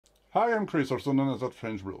Hi, I'm Chris, also known as that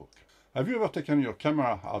French bloke. Have you ever taken your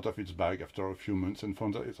camera out of its bag after a few months and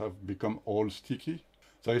found that it has become all sticky?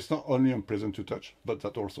 That it's not only unpleasant to touch, but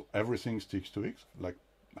that also everything sticks to it, like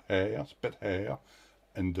hair, pet hair,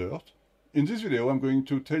 and dirt? In this video, I'm going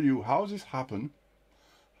to tell you how this happens,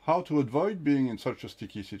 how to avoid being in such a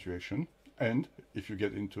sticky situation, and, if you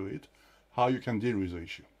get into it, how you can deal with the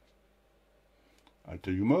issue. I'll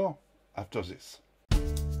tell you more after this.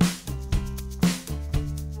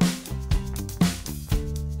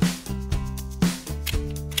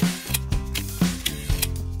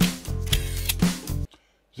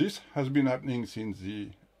 This has been happening since the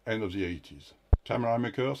end of the 80s. Camera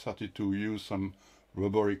makers started to use some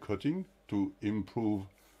rubbery coating to improve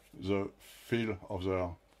the feel of their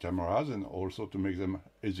cameras and also to make them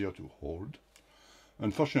easier to hold.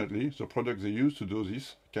 Unfortunately, the products they use to do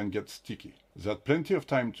this can get sticky. They had plenty of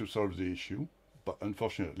time to solve the issue, but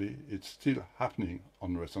unfortunately it's still happening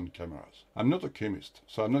on recent cameras. I'm not a chemist,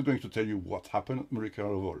 so I'm not going to tell you what happened at molecular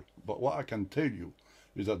level, but what I can tell you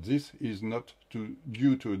is that this is not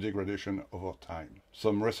due to a degradation over time.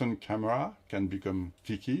 Some recent camera can become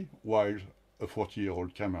sticky, while a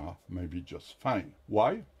 40-year-old camera may be just fine.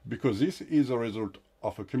 Why? Because this is a result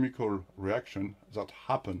of a chemical reaction that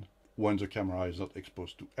happens when the camera is not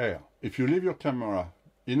exposed to air. If you leave your camera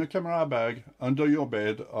in a camera bag, under your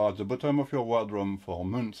bed, or at the bottom of your wardrobe for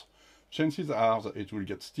months, chances are that it will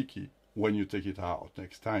get sticky when you take it out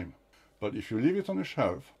next time. But if you leave it on a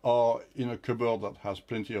shelf or in a cupboard that has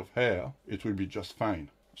plenty of air, it will be just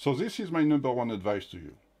fine. So this is my number one advice to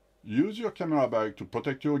you. Use your camera bag to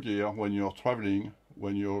protect your gear when you're traveling,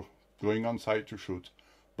 when you're going on site to shoot,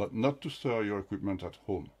 but not to store your equipment at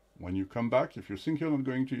home. When you come back, if you think you're not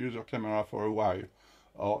going to use your camera for a while,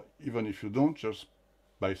 or even if you don't, just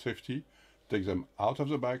by safety, take them out of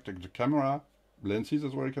the bag, take the camera, lenses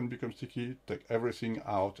as well can become sticky, take everything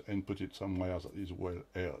out and put it somewhere that is well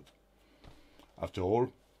aired. After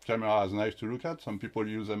all, cameras are nice to look at. Some people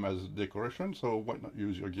use them as decoration, so why not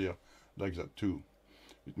use your gear like that too?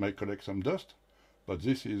 It might collect some dust, but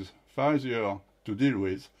this is far easier to deal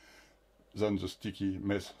with than the sticky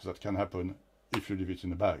mess that can happen if you leave it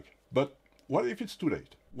in a bag. But what if it's too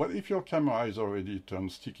late? What if your camera is already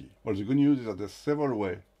turned sticky? Well, the good news is that there's several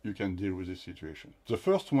ways you can deal with this situation. The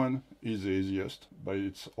first one is the easiest, but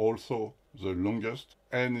it's also the longest,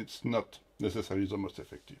 and it's not necessarily the most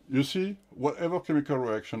effective. You see, whatever chemical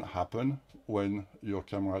reaction happens when your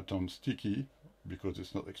camera turns sticky, because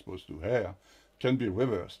it's not exposed to air, can be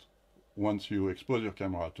reversed once you expose your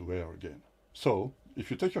camera to air again. So, if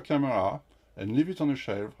you take your camera and leave it on a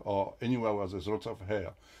shelf or anywhere where there's lots of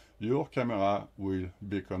air, your camera will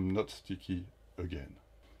become not sticky again.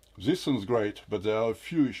 This sounds great, but there are a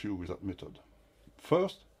few issues with that method.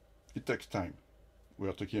 First, it takes time. We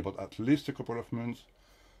are talking about at least a couple of months,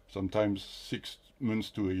 sometimes 6 months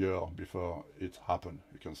to a year before it happens.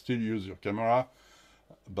 You can still use your camera,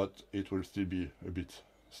 but it will still be a bit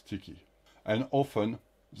sticky. And often,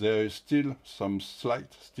 there is still some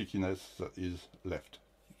slight stickiness that is left.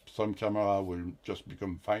 Some camera will just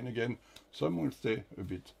become fine again, some will stay a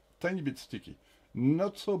tiny bit sticky.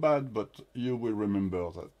 Not so bad, but you will remember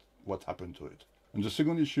what happened to it. And the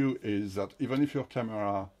second issue is that even if your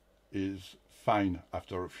camera is fine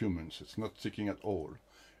after a few months, it's not sticking at all,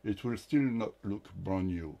 it will still not look brand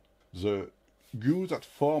new. The glue that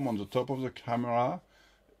forms on the top of the camera,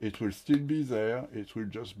 it will still be there, it will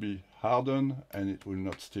just be hardened and it will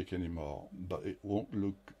not stick anymore, but it won't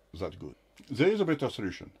look that good. There is a better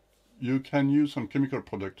solution. You can use some chemical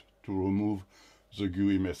product to remove the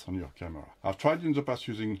gooey mess on your camera. I've tried in the past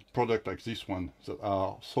using products like this one that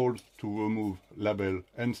are sold to remove label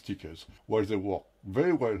and stickers. While they work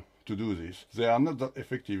very well to do this, they are not that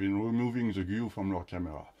effective in removing the glue from your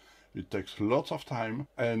camera. It takes lots of time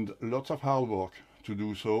and lots of hard work to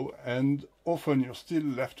do so, and often you're still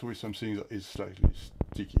left with something that is slightly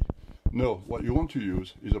sticky. No, what you want to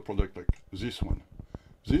use is a product like this one.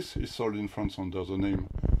 This is sold in France under the name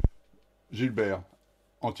Gilbert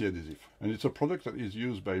Anti-Adhesive, and it's a product that is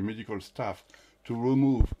used by medical staff to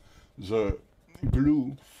remove the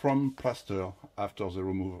glue from plaster after they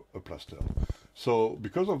remove a plaster. So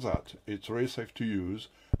because of that, it's very safe to use,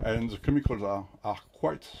 and the chemicals are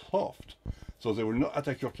quite soft, so they will not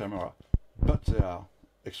attack your camera, but they are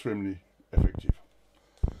extremely effective.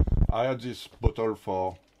 I had this bottle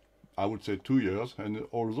for, I would say, 2 years, and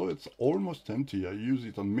although it's almost empty, I use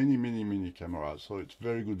it on many cameras, so it's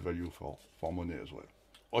very good value for money as well.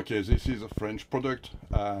 Okay, this is a French product.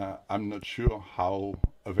 I'm not sure how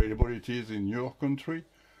available it is in your country,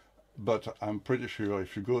 but I'm pretty sure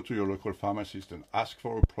if you go to your local pharmacist and ask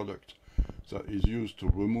for a product, that is used to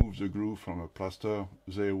remove the glue from a plaster,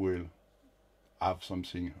 they will have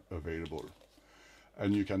something available.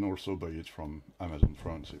 And you can also buy it from Amazon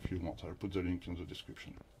France if you want. I'll put the link in the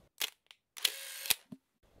description.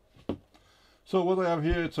 So what I have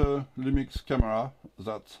here is a Lumix camera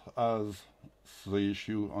that has the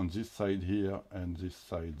issue on this side here and this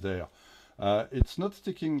side there. It's not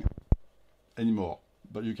sticking anymore,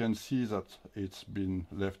 but you can see that it's been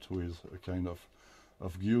left with a kind of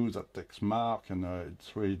glue that takes mark, and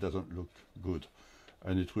it really doesn't look good,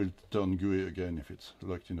 and it will turn gooey again if it's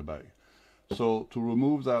locked in a bag. So to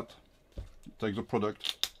remove that, take the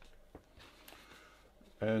product,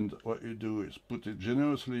 and what you do is put it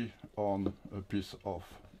generously on a piece of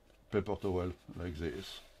paper towel like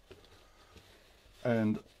this,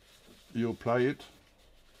 and you apply it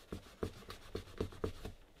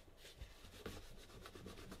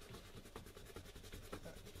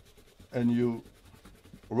and you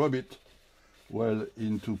rub it well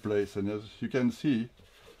into place. And as you can see,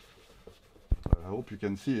 I hope you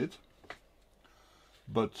can see it,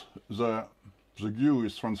 but the glue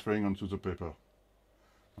is transferring onto the paper.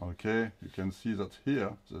 Okay, you can see that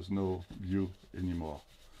here there's no glue anymore.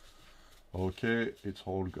 Okay, it's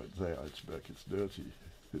all good there, it's back, it's dirty,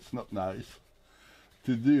 it's not nice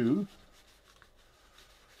to do,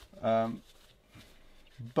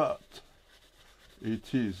 but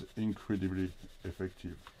it is incredibly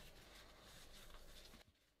effective.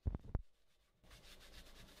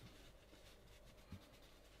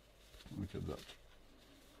 Look at that.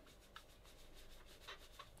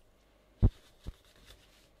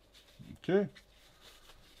 Okay.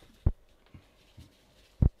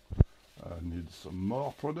 I need some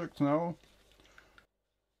more product now.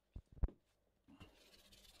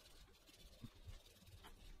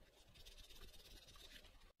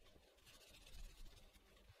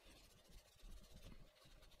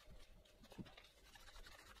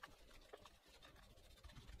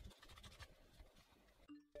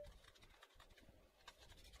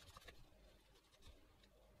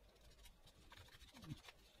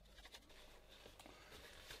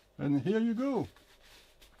 And here you go.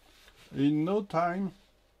 In no time,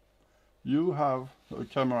 you have a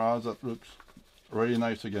camera that looks really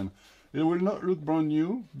nice again. It will not look brand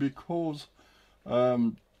new because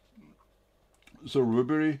the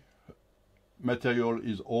rubbery material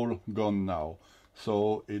is all gone now.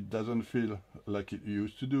 So it doesn't feel like it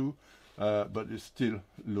used to do, but it still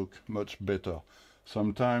looks much better.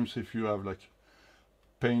 Sometimes if you have like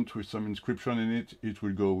paint with some inscription in it, it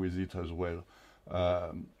will go with it as well.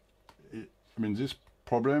 I mean, this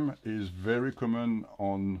problem is very common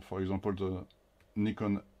on, for example, the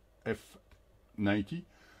Nikon F90,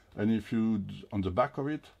 and if you, on the back of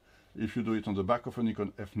it, if you do it on the back of a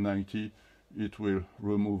Nikon F90, it will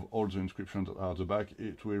remove all the inscriptions that are at the back.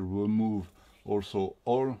 It will remove also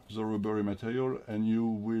all the rubbery material, and you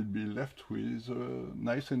will be left with a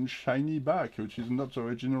nice and shiny back, which is not the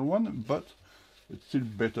original one, but it's still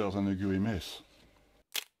better than a gooey mess.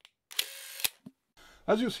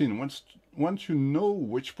 As you've seen, once you know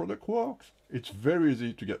which product works, it's very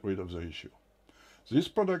easy to get rid of the issue. This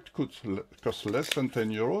product costs less than 10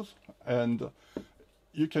 euros, and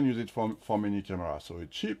you can use it for many cameras. So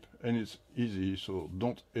it's cheap and it's easy, so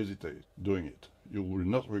don't hesitate doing it. You will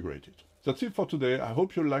not regret it. That's it for today. I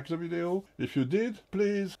hope you liked the video. If you did,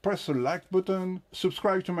 please press the like button,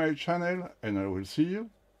 subscribe to my channel, and I will see you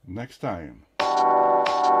next time.